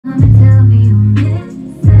Tell me you miss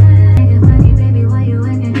it. Make it funny, baby, why you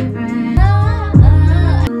acting different?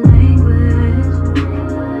 Language.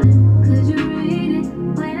 Could you read it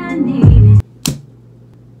when I need it?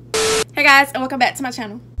 Hey guys, and welcome back to my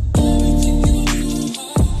channel.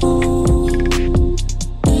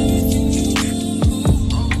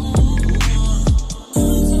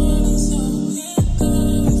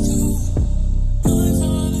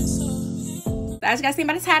 As you guys seen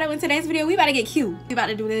by the title, in today's video we about to get cute. We about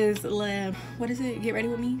to do this what is it, get ready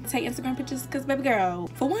with me, take Instagram pictures, because baby girl,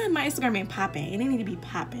 for one, my Instagram ain't popping and it need to be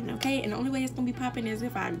popping, okay? And the only way it's gonna be popping is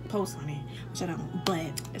if I post on it, which I don't,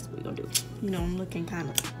 but that's what we gonna do. You know, I'm looking kind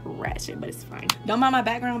of ratchet, but it's fine. Don't mind my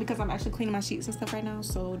background because I'm actually cleaning my sheets and stuff right now,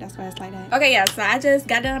 so that's why it's like that. Okay, yeah, so I just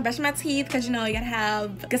got done brushing my teeth because you know you gotta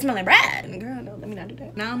have good smelling breath. Girl, no, let me not do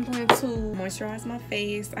that. Now I'm going to moisturize my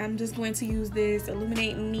face. I'm just going to use this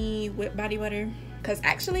Illuminate Me Whipped Body Butter. Because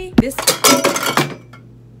actually, this,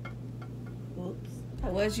 whoops, I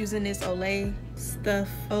was using this Olay stuff,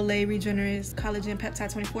 Olay Regenerous Collagen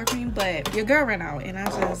Peptide 24 cream, but your girl ran out and I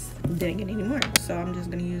just didn't get any more. So I'm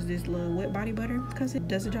just gonna use this little whipped body butter because it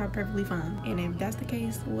does the job perfectly fine. And if that's the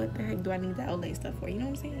case, what the heck do I need that Olay stuff for? You know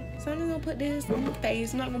what I'm saying? So I'm just gonna put this on my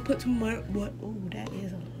face. I'm not gonna put too much, but oh, that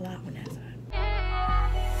is a lot on that side.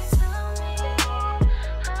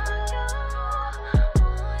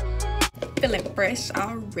 Feeling fresh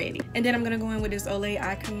already. And then I'm gonna go in with this Olay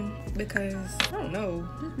eye cream because I don't know,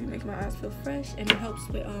 this be making my eyes feel fresh and it helps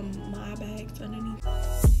with my eye bags underneath.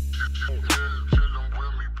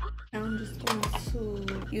 Now I'm just going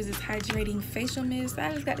to use this hydrating facial mist.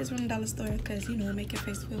 I just got this from the dollar store because you know it make your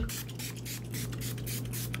face feel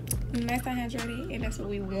nice and hydrated, and that's what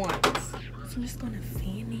we want. So I'm just gonna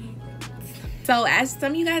fan it. So as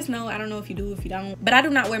some of you guys know, I don't know if you do, if you don't, but I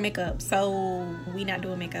do not wear makeup. So we not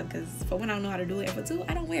doing makeup because for one, I don't know how to do it, and for two,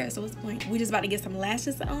 I don't wear it. So what's the point? We just about to get some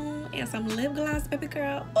lashes on and some lip gloss, baby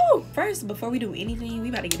girl. Oh, first, before we do anything, we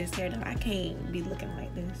about to get this hair done. I can't be looking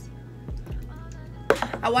like this.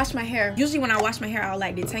 I wash my hair. Usually when I wash my hair, I'll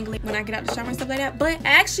like detangle it when I get out the shower and stuff like that. But I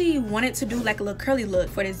actually wanted to do like a little curly look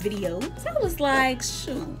for this video. So I was like,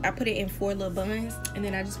 shoot. I put it in 4 little buns and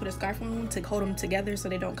then I just put a scarf on them to hold them together so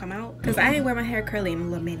they don't come out. Because I ain't wear my hair curly in a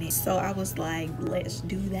little minute. So I was like, let's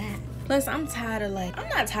do that. Plus, I'm tired of I'm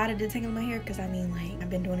not tired of detangling my hair because I mean like, I've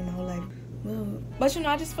been doing it my whole life. Well, but you know,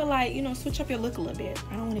 I just feel like, you know, switch up your look a little bit.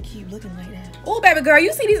 I don't want to keep looking like that. Oh, baby girl,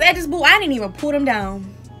 you see these edges, boo? I didn't even pull them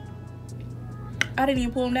down. I didn't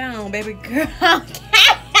even pull them down, baby girl.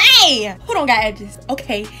 Okay. Who don't got edges?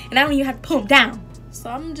 Okay. And I don't even have to pull them down. So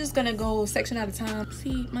I'm just gonna go section at a time.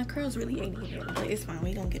 See, my curls really ain't in here, but it's fine.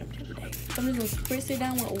 We gonna get them today. So I'm just gonna spritz it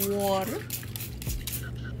down with water.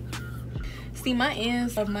 See, my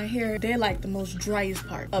ends of my hair, they're like the most driest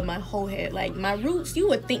part of my whole head. Like my roots, you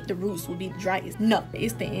would think the roots would be the driest. No,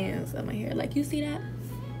 it's the ends of my hair. Like, you see that?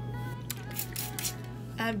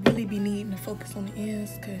 I really be needing to focus on the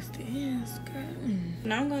ends because the ends, girl.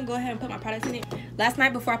 Now I'm gonna go ahead and put my products in it. Last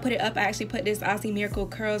night before I put it up, I actually put this Aussie Miracle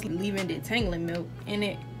Curls Leave-In Detangling Milk in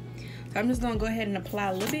it. So I'm just gonna go ahead and apply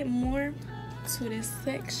a little bit more to this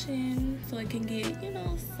section so it can get, you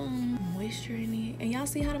know, some moisture in it. And y'all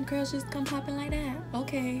see how them curls just come popping like that?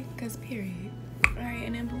 Okay, because period. Alright,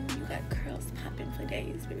 and then boom, you got curls popping for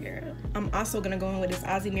days, baby girl. I'm also gonna go in with this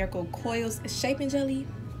Aussie Miracle Coils Shaping Jelly.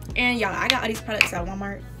 And y'all, I got all these products at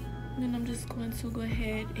Walmart. And then I'm just going to go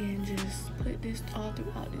ahead and just put this all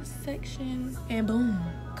throughout this section. And boom,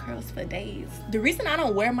 curls for days. The reason I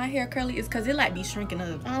don't wear my hair curly is because it like be shrinking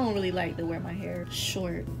up. I don't really like to wear my hair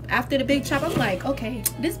short. After the big chop, I'm like, okay,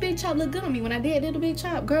 this big chop looked good on me when I did the big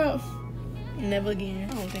chop, girl. Never again.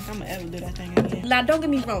 I don't think I'm gonna ever do that thing again. Now, don't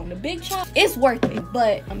get me wrong, the big chop, it's worth it.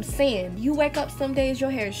 But I'm saying, you wake up some days,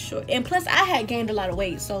 your hair is short. And plus, I had gained a lot of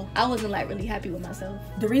weight, so I wasn't like really happy with myself.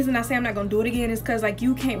 The reason I say I'm not gonna do it again is because like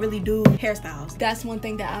you can't really do hairstyles. That's one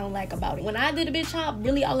thing that I don't like about it. When I did a big chop,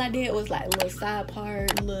 really all I did was like a little side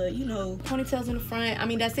part, little, you know, ponytails in the front. I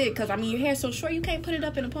mean, that's it. Because I mean, your hair's so short, you can't put it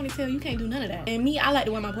up in a ponytail. You can't do none of that. And me, I like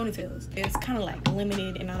to wear my ponytails. It's kind of like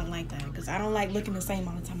limited, and I don't like that because I don't like looking the same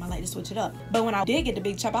all the time. I like to switch it up. But when I did get the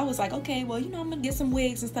big chop, I was like, okay, well, you know, I'm gonna get some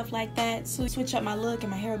wigs and stuff like that to switch up my look,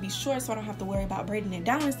 and my hair will be short so I don't have to worry about braiding it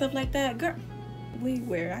down and stuff like that. Girl, wig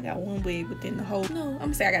wear, I got 1 wig within the whole, no, I'm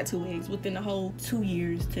gonna say I got 2 wigs within the whole 2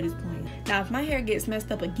 years to this point. Now, if my hair gets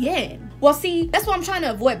messed up again, well, see, that's what I'm trying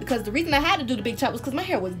to avoid, because the reason I had to do the big chop was because my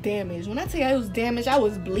hair was damaged. When I tell you it was damaged, I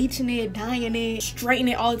was bleaching it, dyeing it,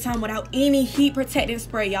 straightening it all the time without any heat protecting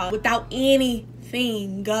spray, y'all, without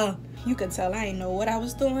anything. you could tell I didn't know what I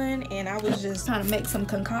was doing, and I was just trying to make some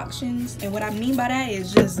concoctions. And what I mean by that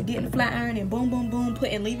is just getting flat iron and boom boom boom,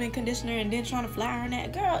 putting leave-in conditioner, and then trying to flat iron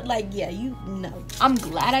that. Girl, like, yeah, you know. I'm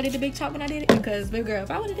glad I did the big chop when I did it, because baby girl,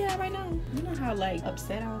 if I would have did that right now, you know how like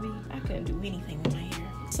upset I would be? I couldn't do anything with my hair.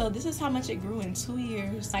 So this is how much it grew in 2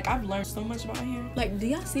 years. Like, I've learned so much about hair. Like, do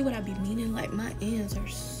y'all see what I be meaning? Like, my ends are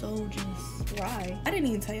so just dry. I didn't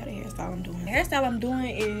even tell y'all the hairstyle I'm doing. The hairstyle I'm doing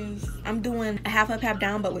is, I'm doing a half up, half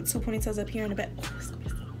down, but with 2 ponytails up here in the back. Oh, it's gonna be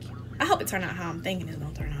so cute. I hope it turned out how I'm thinking it's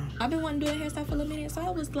gonna turn out. I've been wanting to do a hairstyle for a minute, so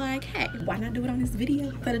I was like, hey, why not do it on this video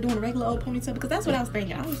instead of doing a regular old ponytail? Because that's what I was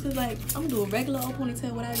thinking. I was just like, I'm gonna do a regular old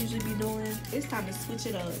ponytail, what I usually be doing. It's time to switch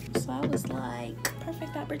it up. So I was like,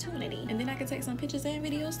 perfect opportunity. And then I could take some pictures and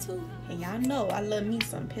videos too. And y'all know I love me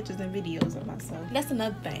some pictures and videos of myself. That's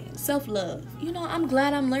another thing, self-love. You know, I'm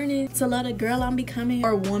glad I'm learning to love the girl I'm becoming,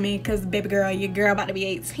 or woman, because baby girl, your girl about to be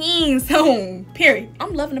 18 soon, period.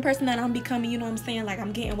 I'm loving the person that I'm becoming, you know what I'm saying? Like,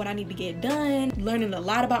 I'm getting what I need to get done, learning a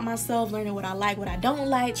lot about myself, learning what I like, what I don't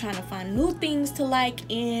like, trying to find new things to like,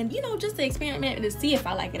 and you know, just to experiment and to see if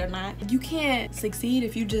I like it or not. You can't succeed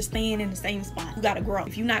if you just staying in the same spot. You gotta grow.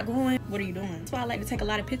 If you're not growing, what are you doing? That's why I like to take a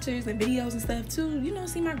lot of pictures and videos and stuff too, you know,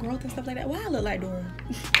 see my growth and stuff like that. Why I look like Dora.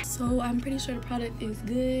 So I'm pretty sure the product is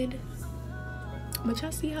good, but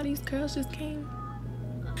y'all see how these curls just came?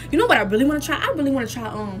 You know what I really want to try? I really want to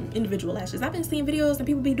try individual lashes. I've been seeing videos and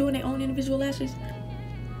people be doing their own individual lashes.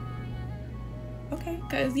 Okay,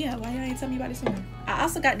 cause yeah, why y'all ain't tell me about this sooner? I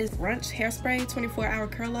also got this brunch hairspray 24-hour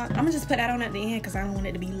curl lock. I'm gonna just put that on at the end because I don't want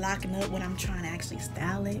it to be locking up when I'm trying to actually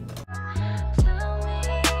style it.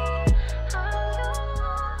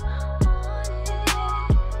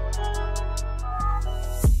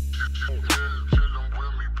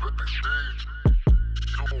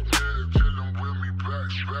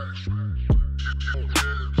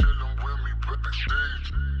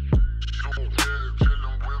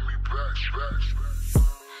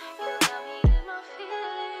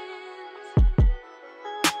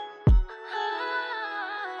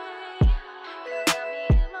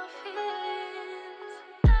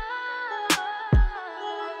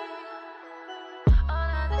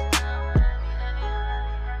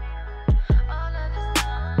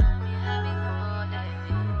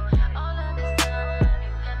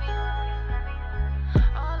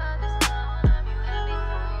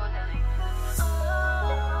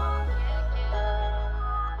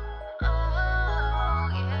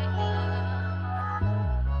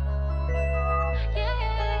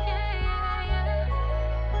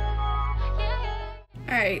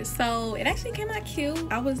 Alright, so it actually came out cute.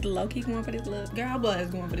 I was low-key going for this look. Girl, I was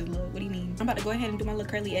going for this look. What do you mean? I'm about to go ahead and do my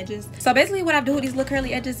little curly edges. So basically what I do with these little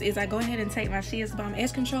curly edges is I go ahead and take my Shears Balm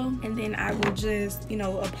Edge Control, and then I will just, you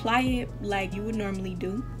know, apply it like you would normally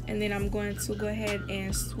do. And then I'm going to go ahead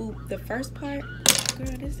and swoop the first part.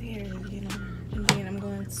 Girl, this hair is, you know. And then I'm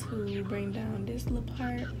going to bring down this little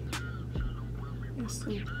part and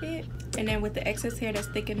swoop it. And then with the excess hair that's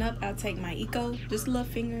sticking up, I'll take my Eco, just a little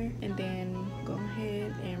finger, and then go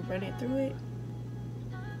ahead and run it through it.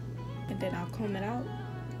 And then I'll comb it out.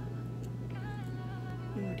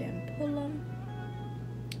 And then pull them.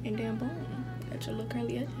 And then boom, got your little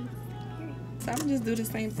curly edges. So I'm gonna just do the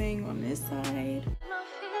same thing on this side.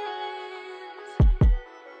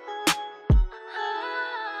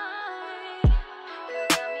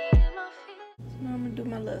 Do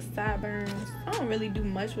my little sideburns. I don't really do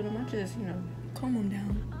much with them. I just, you know, comb them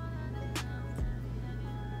down.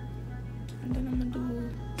 And then I'm gonna do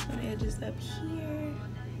some edges up here.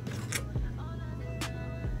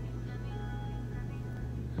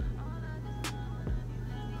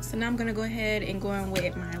 So now I'm gonna go ahead and go in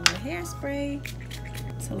with my little hairspray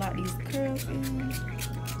to lock these curls in.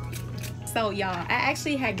 So y'all, I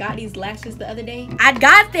actually had got these lashes the other day. I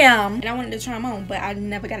got them and I wanted to try them on, but I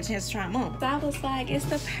never got a chance to try them on. So I was like, it's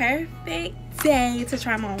the perfect day to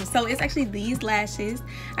try them on. So it's actually these lashes.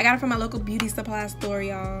 I got them from my local beauty supply store,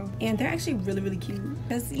 y'all. And they're actually really, really cute.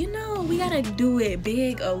 Because, you know, we gotta do it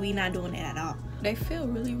big or we not doing it at all. They feel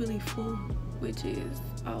really, really full, which is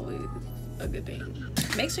always a good thing.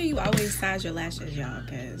 Make sure you always size your lashes, y'all,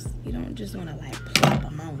 because you don't just want to like plop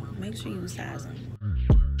them on. Make sure you size them.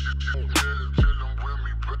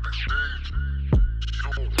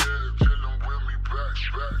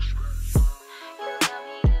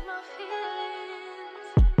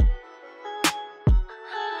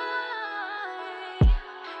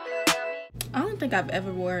 I don't think I've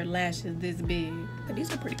ever worn lashes this big, but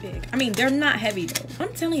these are pretty big. I mean, they're not heavy though.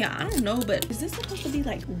 I'm telling y'all, I don't know, but is this supposed to be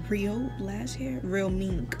like real lash hair? Real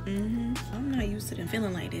mink. I'm not used to them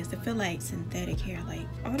feeling like this. They feel like synthetic hair. Like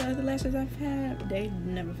all the other lashes I've had, they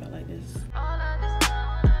never felt like this.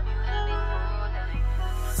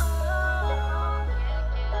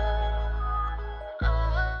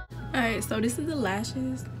 Alright, so this is the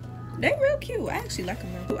lashes. They real cute. I actually like them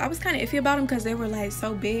real. I was kind of iffy about them because they were like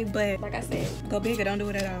so big, but like I said, go big or don't do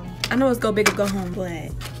it at all. I know it's go big or go home, but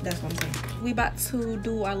that's what I'm saying. We about to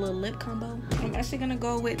do our little lip combo. I'm actually gonna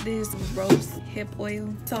go with this rose hip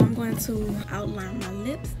oil. So I'm going to outline my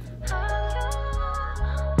lips.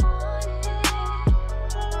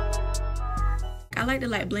 I like to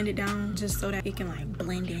like blend it down just so that it can like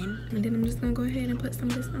blend in. And then I'm just gonna go ahead and put some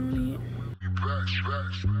of this on it.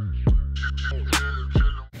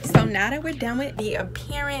 So now that we're done with the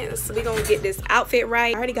appearance, we're gonna get this outfit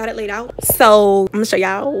right. I already got it laid out, so I'm gonna show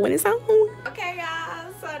y'all when it's on. Okay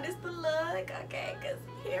y'all, so this the look. Okay, cause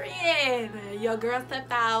period, your girl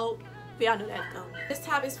stepped out. Y'all know that though. This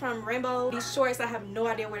top is from Rainbow. These shorts, I have no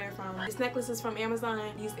idea where they're from. This necklace is from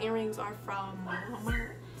Amazon. These earrings are from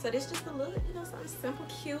Walmart. So this just a look, you know, something simple,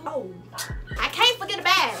 cute. Oh, I can't forget a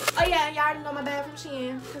bag. Oh yeah, y'all already know my bag from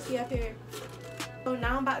Shein. Let's see up here. So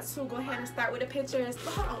now I'm about to go ahead and start with the pictures.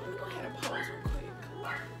 But hold on, let me go ahead and pose real quick.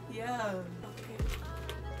 Yeah.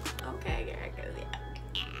 Okay, girl, cause yeah.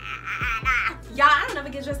 Y'all, I don't never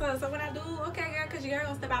get dressed up. So when I do, okay, girl, cause your girl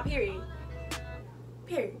gonna step out, period.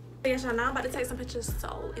 Period. Yes, y'all, now I'm about to take some pictures,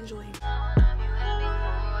 so enjoy.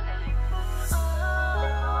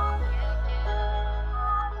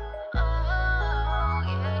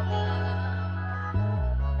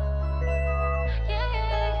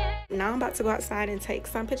 Now I'm about to go outside and take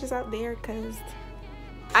some pictures out there because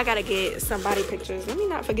I gotta get some body pictures. Let me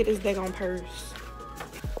not forget this daggone purse.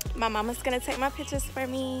 My mama's gonna take my pictures for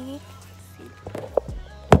me.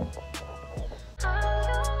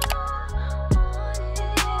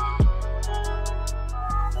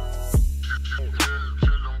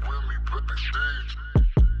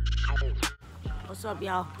 What's up,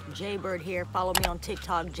 y'all? Jaybird here. Follow me on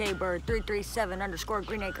TikTok,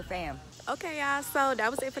 Jaybird337_GreenAcreFam. Okay, y'all, so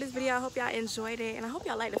that was it for this video. I hope y'all enjoyed it, and I hope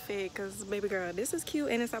y'all like the fit because, baby girl, this is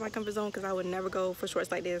cute and inside my comfort zone because I would never go for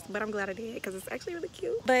shorts like this, but I'm glad I did because it's actually really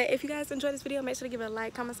cute. But if you guys enjoyed this video, make sure to give it a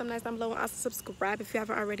like, comment something nice down below, and also subscribe if you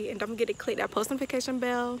haven't already, and don't forget to click that post notification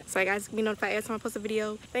bell so you guys can be notified every time I post a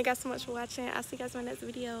video. Thank you guys so much for watching. I'll see you guys in my next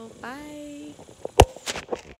video. Bye.